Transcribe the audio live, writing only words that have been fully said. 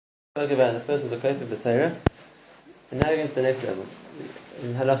Talk about the person's a kofer b'Torah, and now we're going to the next level.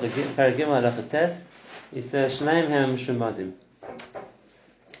 In Halacha Paragimel Halacha Tes, he says Shneim Hem Shumadim.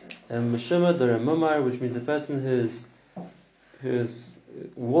 Meshumad or a mumar, which means a person who's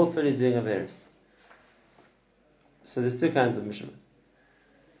willfully doing averis. So there's two kinds of meshumad.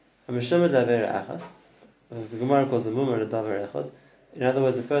 A meshumad avera achas. The Gemara calls a mumar a davar echad. In other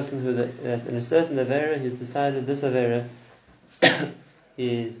words, a person who that in a certain avera he's decided this avera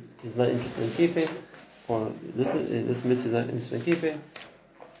he's not interested in keeping, or this mitzvah is not interested in keeping,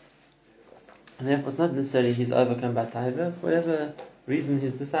 and therefore it's not necessarily he's overcome by taiva. For whatever reason,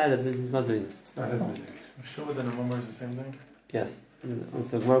 he's decided that he's not doing this. It's not his mitzvah. Meshumad and a mumar is the same thing? Yes.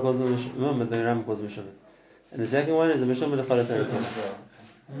 The Gemara calls him mumar, the Ram calls him meshumad. And the second one is a meshumad l'chol HaTorah.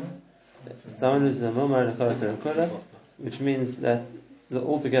 Someone who's a mumar l'chol HaTorah, which means that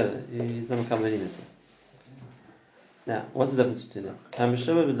altogether he's not become any mitzvah. Now, what's the difference between them?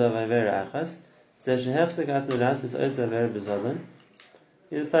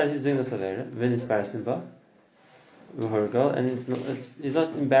 He decided he's doing this avera, and he's not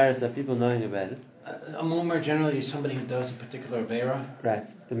embarrassed that people knowing about it. A mumar generally is somebody who does a particular avera. Right,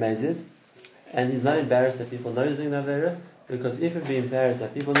 the mezid. And he's not embarrassed that people know he's doing the avera, because if he'd be embarrassed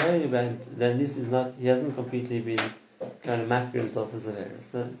that people knowing about it, then this is not, he hasn't completely been kind of mafia himself as avera.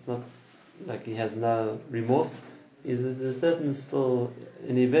 It's not like he has no remorse. There's a certain still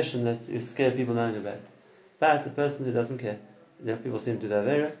inhibition that you scare people knowing about it. But it's a person who doesn't care. People seem to do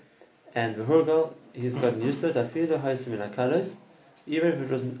avera, and the Hurgal, he's gotten used to it. Even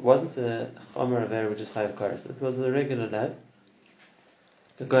if it wasn't a chomer avera which is chayav kares, it was a regular lad.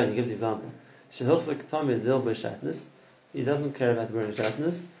 The Goyen, he gives an example. He doesn't care about wearing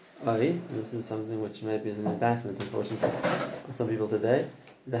shatnez. This is something which maybe is an indictment, unfortunately, on some people today.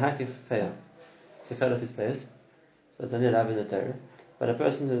 The hakif feya, to cut off his face. So it's only allowed in the Torah. But a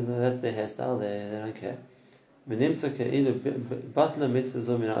person who that's their hairstyle, they don't care. He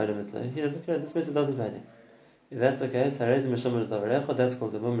doesn't care. This mitzvah doesn't value. If that's the case, that's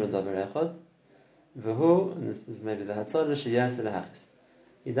called the mumra davar echad. And this is maybe the hatzada sheyas lehachis.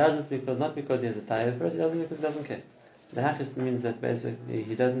 He does it not because he has a tire for it. He does it because he doesn't care. The hachis means that basically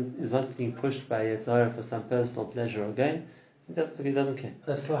he's not being pushed by Yetzirah for some personal pleasure or gain. He does it because he doesn't care.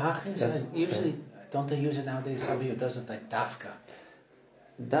 That's for hachis. Usually, don't they use it nowadays? Somebody who does it like dafka.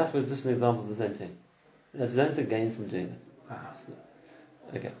 Dafka is just an example of the same thing. There's nothing to gain from doing it.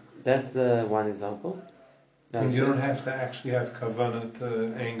 Okay, that's one example. And you don't have to actually have kavanah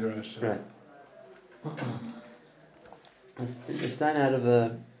to anger Hashem. Right. It's done out of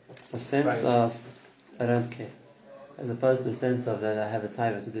a sense Spite. of I don't care, as opposed to a sense of that I have a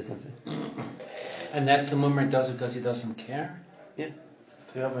taiva to do something. And that's the mummer does it because he doesn't care? Yeah.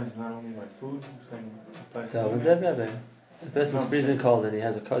 Tiyava is not only like food, I'm saying So what's everything? The person's freezing cold and he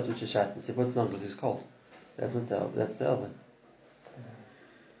has a coat which is shatnez. He puts it on because he's cold. That's not taiva. That's taiva.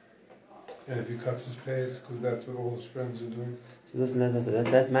 And if he cuts his face, because that's what all his friends are doing. So listen,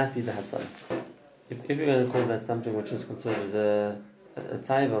 that might be the hatzal. If you're going to call that something which is considered a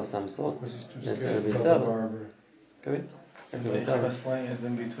taiva of some sort, Because he's too then scared it'll to be tell the taiva. barber. Come in. Lo yichbas lane is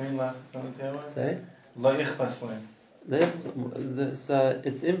in between lachas and the tiyava? Say? Lo yichbas lane. So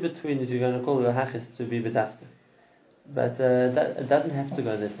it's in between if you're going to call the hachis to be bedafka. But it doesn't have to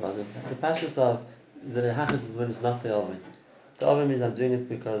go that far. The pashas of the hachis is when it's not the oven. The oven means I'm doing it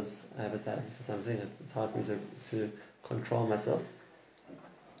because I have a time for something. It's hard for me to control myself.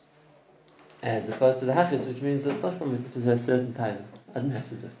 As opposed to the hachis, which means it's not from it to a certain time. I don't have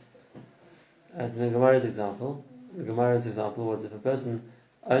to do it. The Gemara's example was if a person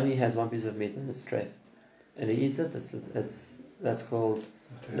only has one piece of meat in its tray, and he eats it, that's called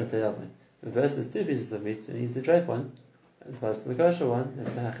the teyavin. If a person has two pieces of meat and he eats the treif one, as opposed to the kosher one,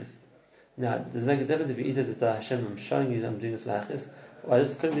 that's the hachis. Now, does it make a difference if you eat it to say, Hashem, I'm showing you that I'm doing this lachis, or I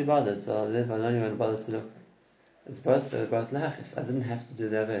just couldn't be bothered, so therefore I'm not even going to bother to look. It's both lachis. I didn't have to do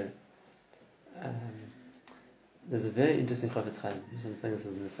the avera. There's a very interesting Chofetz Chaim. I'm saying this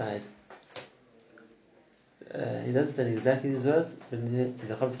as an aside. He doesn't say exactly these words, but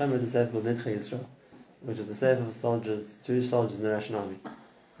the Chofetz Chaim wrote a sefer called Nidchei Yisrael, which is a sefer for soldiers, Jewish soldiers in the Russian army,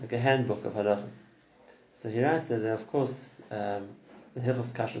 like a handbook of halachas. So he writes that of course the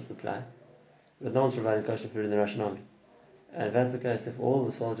hilchos kashrus apply, but no one's providing kosher food in the Russian army. And if that's the case, if all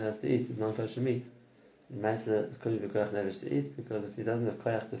the soldier has to eat is non-kosher meat, Maisa couldn't be koyach nevish to eat, because if he doesn't have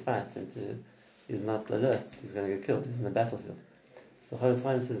koyach to fight and he's not alert, he's going to get killed. He's in the battlefield. So Chofetz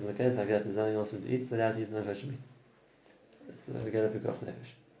Chaim says in the case like that, there's nothing else for him to eat, so they have to eat non-kosher meat. It's a koyach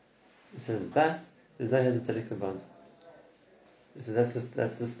nevish. He says, but there's no head to talik the bonds. He says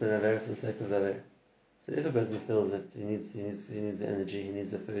that's just the avera for the sake of the avera. So if a person feels that he needs the energy, he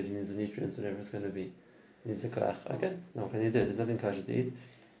needs the food, he needs the nutrients, whatever it's going to be, he needs a koach. Okay, now what can you do? There's nothing kosher to eat.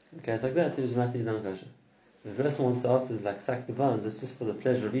 Okay, it's like that. There's nothing non-kosher. If the person wants to offer is like sack the buns, it's just for the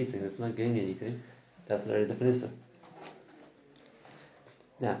pleasure of eating. It's not gaining anything. That's already the issue.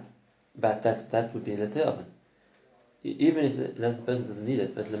 Now, but that would be l'te'oven. Even if the person doesn't need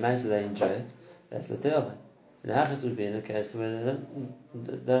it, but l'maisa they enjoy it, that's l'te'oven. And hachas would be in a case where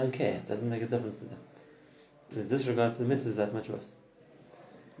they don't care. It doesn't make a difference to them. The disregard for the mitzvah is that much worse.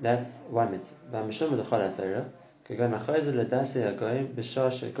 That's one mitzvah. B'mishum l'chol ha'torah, k'gon ha'choyzer l'dasei ha'goyim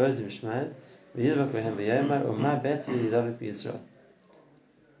b'shah she'goyzer b'shmayed v'yidvak v'hem v'yomar u'ma betzi yidavik b'Yisrael.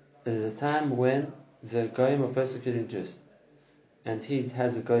 There is a time when the goyim are persecuting Jews, and he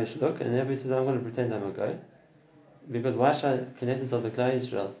has a goyish look, and everybody says, "I'm going to pretend I'm a goy," because why should I connect myself to Klal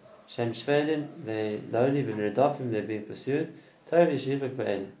Yisrael? Shem shvelim, they lowly, v'neredafim, they're being pursued. Tov yishivak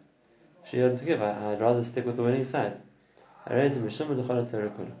b'elim. Shiyod to give. I'd rather stick with the winning side. And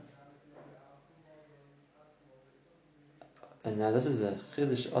now this is a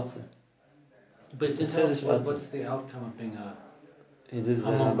chiddush otzim. But then tell us what's the outcome of being he loses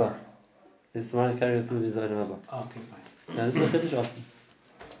a mummer? He's trying to carry the food in his own haba. Okay, fine. Now this is a chiddush otzim.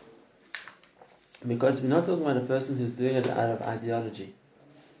 Because we're not talking about a person who's doing it out of ideology.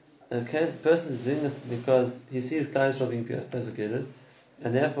 Okay, the person is doing this because he sees Klal Yisrael being persecuted,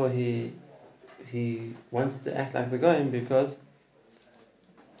 and therefore he wants to act like the goyim because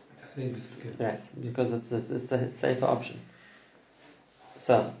To save his skin. right, because it's the safer option.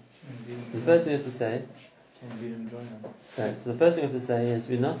 So the first thing you have to say, right? So the first thing you have to say is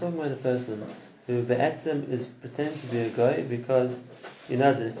we're not talking about a person who be'etzim is pretending to be a goy because he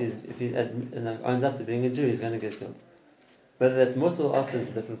knows that if he ends up to being a Jew, he's going to get killed. Whether that's mutter or also is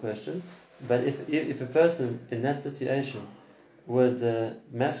a different question. But if a person in that situation would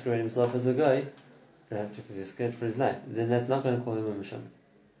masquerade himself as a guy, because he's scared for his life, then that's not going to call him a Mishamet.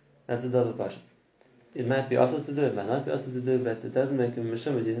 That's a double pasha. It might be also to do, it might not be also to do, but it doesn't make him a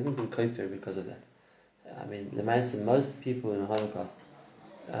Mishamet. He doesn't become kafir because of that. I mean, the most people in the Holocaust,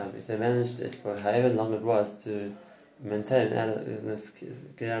 if they managed, for however long it was, to maintain get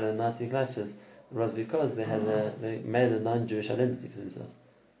out of the Nazi clutches, it was because they made a non-Jewish identity for themselves.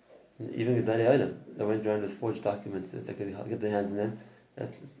 Even Gedolei Olam, they went around with forged documents that they could get their hands in them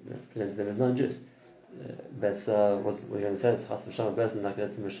that presented them as non-Jews. But what we're going to say is Chas v'Shalom, a person like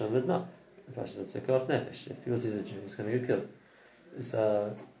that's a Mishamet, no. The question is Pekuach Nefesh. If people see a Jew, he's going to get killed.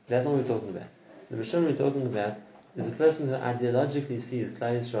 So that's what we're talking about. The Mishamet we're talking about is a person who ideologically sees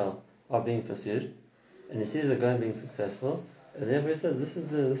Klal Yisrael are being pursued, and he sees a guy being successful, and therefore he says, "This is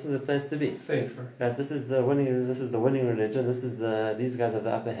the place to be. Safer. Right? This is the winning religion. These guys have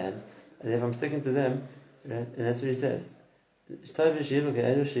the upper hand, and if I'm sticking to them, right, and that's what he says.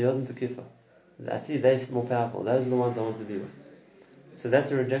 I see they're more powerful. Those are the ones I want to be with. So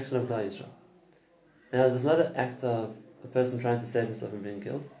that's a rejection of Klal Yisrael. Now, it's not an act of a person trying to save himself from being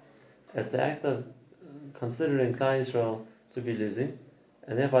killed. It's the act of considering Klal Yisrael to be losing,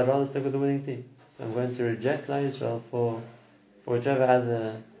 and therefore I'd rather stick with the winning team. So I'm going to reject Klal Yisrael for whichever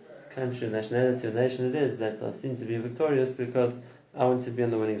other country, nationality, or nation it is that seem to be victorious because I want to be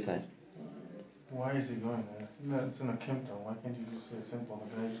on the winning side. Why is he going there? It's in a kimta. Why can't you just say simple?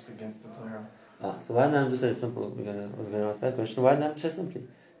 The guy's just against the Torah. So why not just say simple? We're going to ask that question. Why not just say simply?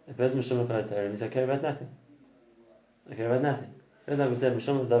 A person Mishum Kol Torah means I care about nothing. I care about nothing. Just like we said,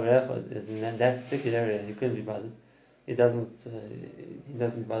 Mishum Davar Echad is in that particular area. He couldn't be bothered. He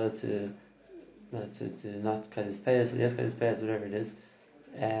doesn't bother to not cut his payas, or yes, cut his payas, whatever it is,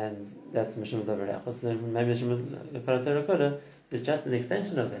 and that's Mishum Davar Echad. So then maybe Mishum Kol Torah Koda is just an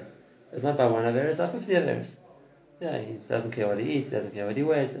extension of that. It's not by one Averis, it's by 50 Averis. Yeah, he doesn't care what he eats, he doesn't care what he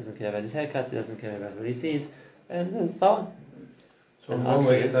wears, he doesn't care about his haircuts, he doesn't care about what he sees, and so on. So in one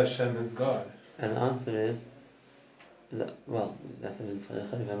way, Hashem is God. And the answer is, well, that's what it is.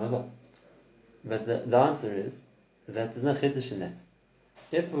 But the answer is that there's no chiddush in that.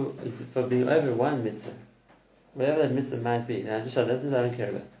 If for being over one mitzvah, whatever that mitzvah might be, now just that mitzvah I don't care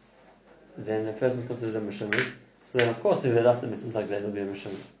about, then the person is considered a mishamit. So then, of course, if there are lots of mitzvahs like that, it'll be a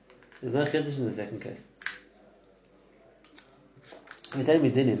mishamit. There's no chiddush in the second case. We tell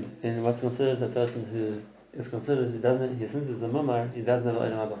me dinim in what's considered a person who is considered since he's a mumar, he doesn't have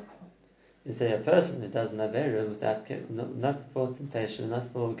olam haba. You say a person who doesn't have error without not for temptation,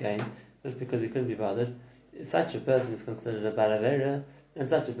 not for gain, just because he couldn't be bothered. If such a person is considered a bad error, and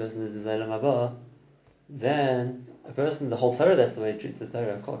such a person is olam haba, then a person, the whole Torah, that's the way he treats the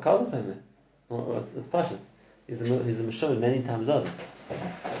Torah. It's pashut. He's a mishum many times over.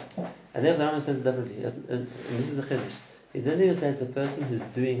 And therefore, the Rambam says it differently. And this is the chiddush. He doesn't even say it's a person who's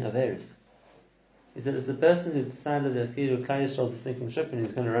doing averis. He said it's the person who decided that Klal Yisrael is a sinking ship and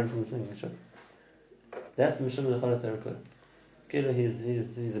he's going to run from the sinking ship. That's the Mishum L'Chol HaTorah Kula.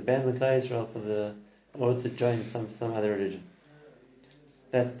 He's abandoned Klal Yisrael in order to join some other religion.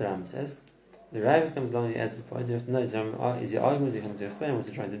 That's what the Rambam says. The Ravid comes along and he adds the point. You have to know is your argument, you come to explain what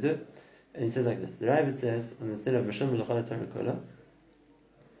you're trying to do. And he says like this. The Ravid says, instead of Mishum L'Chol HaTorah Kula,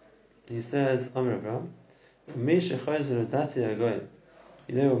 he says, Amr Abraham, Mi Shechoyzer Dati Agoyim,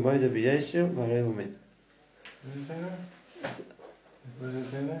 Yideu Moida B'Yeshu, Varehu Min. What does it say there? What does it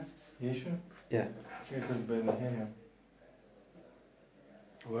say there? Yeshu? Yeah. Here it says B'Nehemiah.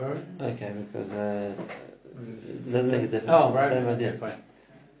 Where? Okay, because it Does doesn't make a difference. Oh, It's right. the same idea. Okay, fine.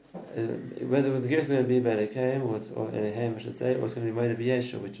 Whether the gears is going to be B'Elekeim or Elehem, I should say, or it's going to be Moida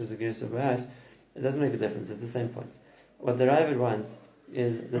B'Yeshu, which is the gears of Bahas, it doesn't make a difference. It's the same point. What the Ravid wants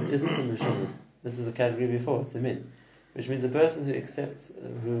is this isn't a Mishum. This is a category before. It's a min, which means the person who accepts,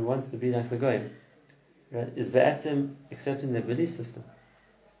 who wants to be like the Goyim, right, is Ba'atzim accepting their belief system.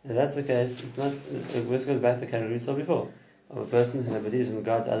 If that's the case, it's not. This goes back to the category we saw before of a person who believes in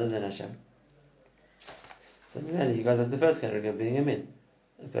gods other than Hashem. So really, he goes back to the first category of being a min,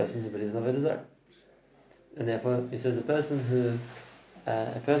 a person who believes in Avodah Zarah. And therefore, he says a person who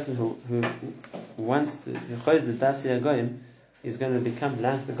wants to choiz the Dasi Goyim is going to become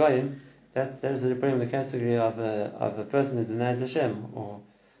like the Goyim. There's a problem in the category of a person who denies Hashem or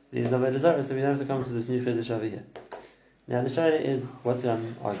believes in Avodah Zarah. So we don't have to come to this new chiddush over here. Now the shayla is what the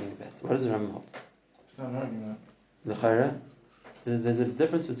Rambam arguing about. What does the Rambam hold? It's not an argument. The Chayra, there's a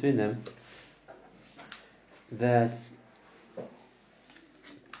difference between them. That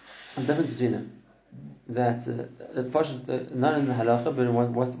not in the halacha, but in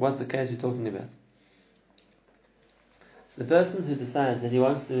what's the case you're talking about. The person who decides that he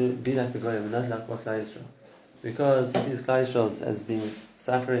wants to be like the Goyim and not like Klal Yisrael, because he sees Klal Yisrael as being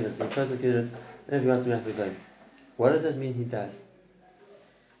suffering, as being persecuted, and if he wants to be like the Goyim, what does that mean he does?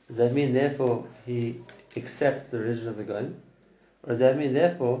 Does that mean therefore he accepts the religion of the Goyim? Or does that mean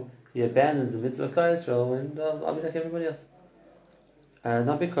therefore he abandons the mitzvah of Klal Yisrael and I'll be like everybody else?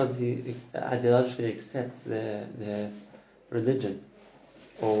 Not because he ideologically accepts their religion,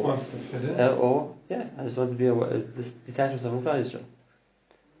 or wants to fit in. I just want to be detach myself from Klal Yisrael.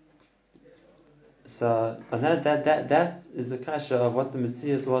 So, and that is a kasha of what the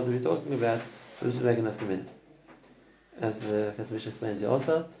Metzias was that we're talking about. So this should make enough minute. As the Mishnah explains here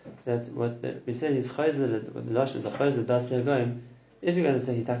also, that we said is chayzer, what the Lashon is a chayzer dasi hagoyim. If you're going to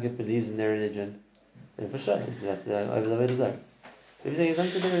say Hitaka believes in their religion, then for sure, that's over the Avodah Zarah. If you say he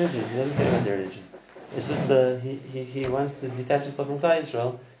doesn't care their religion, he doesn't care about their religion. It's just he wants to detach himself from Klal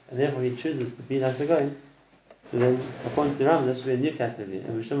Yisrael, and therefore he chooses to be like the Goyim. So then, according to the Rambam, that should be a new category,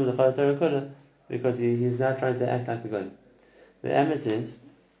 and Mishum L'Chol HaTorah Kula, because he's now trying to act like the Goyim. The Emes says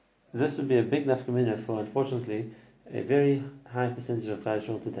this would be a big nafkamina for, unfortunately, a very high percentage of Klal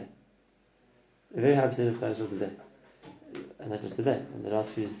Yisrael today. A very high percentage of Klal Yisrael today, and not just today, in the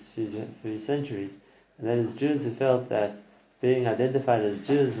last few centuries, and that is Jews who felt that being identified as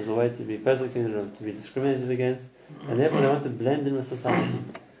Jews is a way to be persecuted or to be discriminated against, and therefore they want to blend in with society.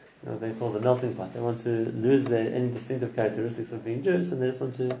 They call the melting pot. They want to lose any distinctive characteristics of being Jews, and they just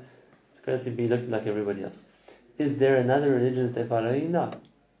want to basically be looked like everybody else. Is there another religion that they're following? No.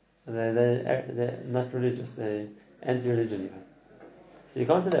 They're not religious. They're anti-religion even. So you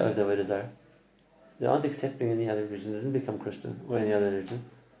can't say that over the Avodah Zarah. They aren't accepting any other religion. They didn't become Christian or any other religion.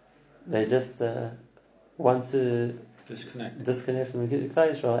 They just want to disconnect from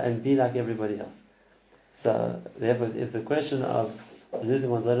Klal Yisrael and be like everybody else. So therefore, if the question of losing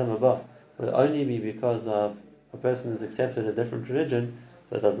one's Olam Haba would only be because of a person has accepted a different religion,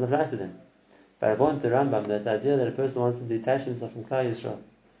 so it doesn't apply to them. But according to Rambam, that the idea that a person wants to detach himself from Klal Yisrael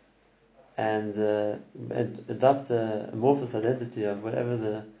and adopt a amorphous identity of whatever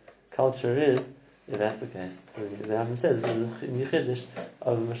the culture is, if that's the case, so the Rambam says this is a new chiddush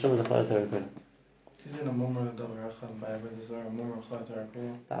of Mishum L'Chol HaTorah Kula. Isn't a murmur davar echad by Avodah Zarah, a murmur chad Torah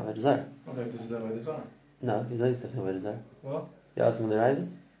Kula? Avodah Zarah. Okay, this is the Avodah Zarah. No, he's not accepting Avodah Zarah. Well, You're asking the Ravid?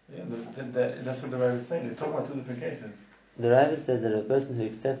 yeah, that's what the Rav is saying. They're talking about two different cases. The Ravid says that a person who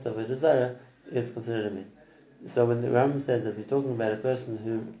accepts Avodah Zarah is considered a min. So when the Rambam says that we're talking about a person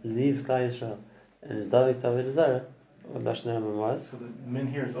who leaves Klal Yisrael and is davik to Avodah Zarah, what Lashon Rambam was, So the min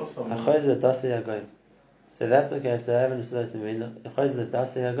here is also a min. Achayzer Dasi Hagoyim. So that's the case. So I haven't understood that to mean Achayzer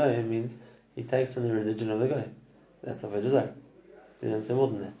Dasi Hagoyim means he takes on the religion of the Goyim. That's Avodah Zarah. So you don't say more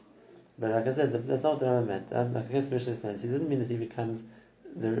than that. But like I said, that's not what the Rambam meant. Like I guess the Mishnah explains, he didn't mean that he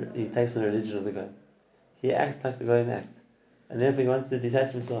takes on the religion of the Goyim. He acts like the Goyim act, and therefore he wants to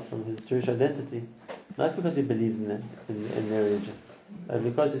detach himself from his Jewish identity, not because he believes in their religion,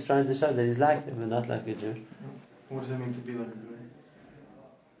 because he's trying to show that he's like them, but not like a Jew. What does it mean to be like a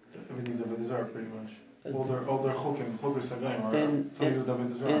guy? Everything's a bizarre, pretty much. All their chukim sagayim are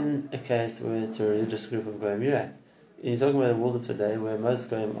in a case where it's a religious group of goyim, you're right. You're talking about a world of today where most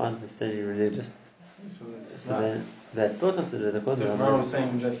goyim aren't necessarily religious. So then that's still considered according to Gemara was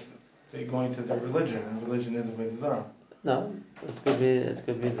saying that they're going to their religion, and religion is a Avodah. No, it could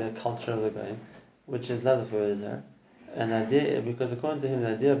be the culture of the goyim, which is not the Avodah Zarah. And the idea, because according to him, the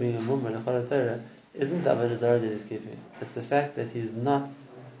idea of being a mummer in Chol Torah isn't the Avodah Zarah that he's keeping. It's the fact that he's not,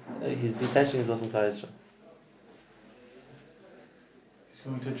 he's detaching himself from Klal Yisrael. He's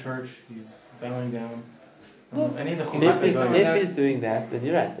going to church. He's bowing down. No. Any of the If he's doing that, then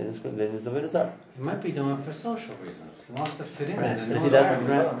you're right. Then it's Avodah Zarah. He might be doing it for social reasons. He wants to fit in. Right. And But if he doesn't,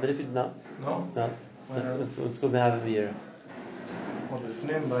 right? But if he no. It's called Me'avim Yira.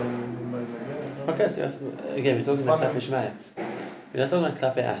 Okay, so again, we're talking about Klape Shmaya. We're not talking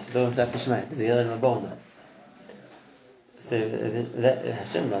about Klape As. We're talking about Klape Shmaya. There's a yellow in a bone that. So that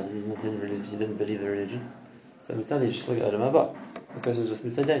Hashem knows that he's not in religion. He didn't believe the religion. So we tell you just look at Olam Haba because it was just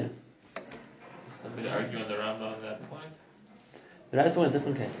mitzadenu. Somebody argue on the Rambam at that point? The Rai is on a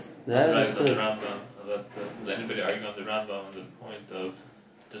different case. The Rai is on the Rambam. Does anybody argue on the Rambam on the point of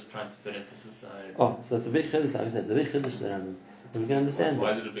just trying to fit into society? Oh, so it's a big chiddush. Like I said, it's a big chiddush to the Rambam. We can understand. So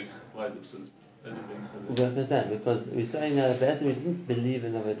why is it a big? Why is it a big chiddush? We can understand because we're saying that the Esrim didn't believe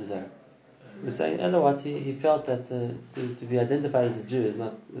in Avodah Zarah. We're saying, you know what? He felt that to be identified as a Jew is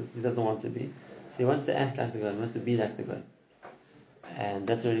not. He doesn't want to be. So he wants to act like the guy. He wants to be like the guy. And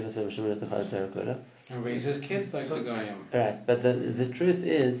that's already considered Shemona Techara Torah. And raise his kids like the Goyim. Right, but the truth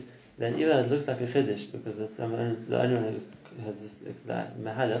is that even though it looks like a chiddush, because that's the only one who has this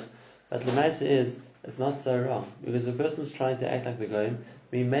mahalach, but the Maisa is it's not so wrong because if a person's trying to act like the Goyim,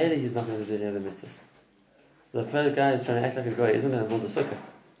 maybe he's not going to do any of the mitzvahs. The first guy who's trying to act like a Goy isn't going to build a sukkah.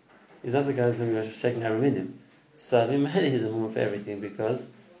 He's not the guy who's going to be shaking aluminium. So maybe he's a mum for everything because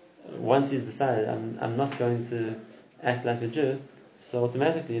once he's decided I'm not going to act like a Jew. So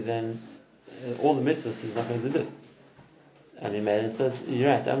automatically then all the mitzvahs he's not going to do. And he made it says, you're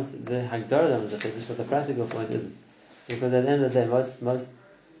right, the Hagdara is a chiddush, but the practical point isn't. Because at the end of the day, most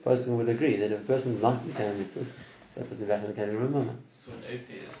person would agree that if a person's not in the canon mitzvahs, so a person back in the canon remember. So an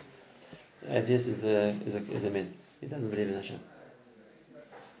atheist. An atheist is a min. He doesn't believe in Hashem.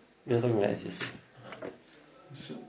 We're not talking about atheists.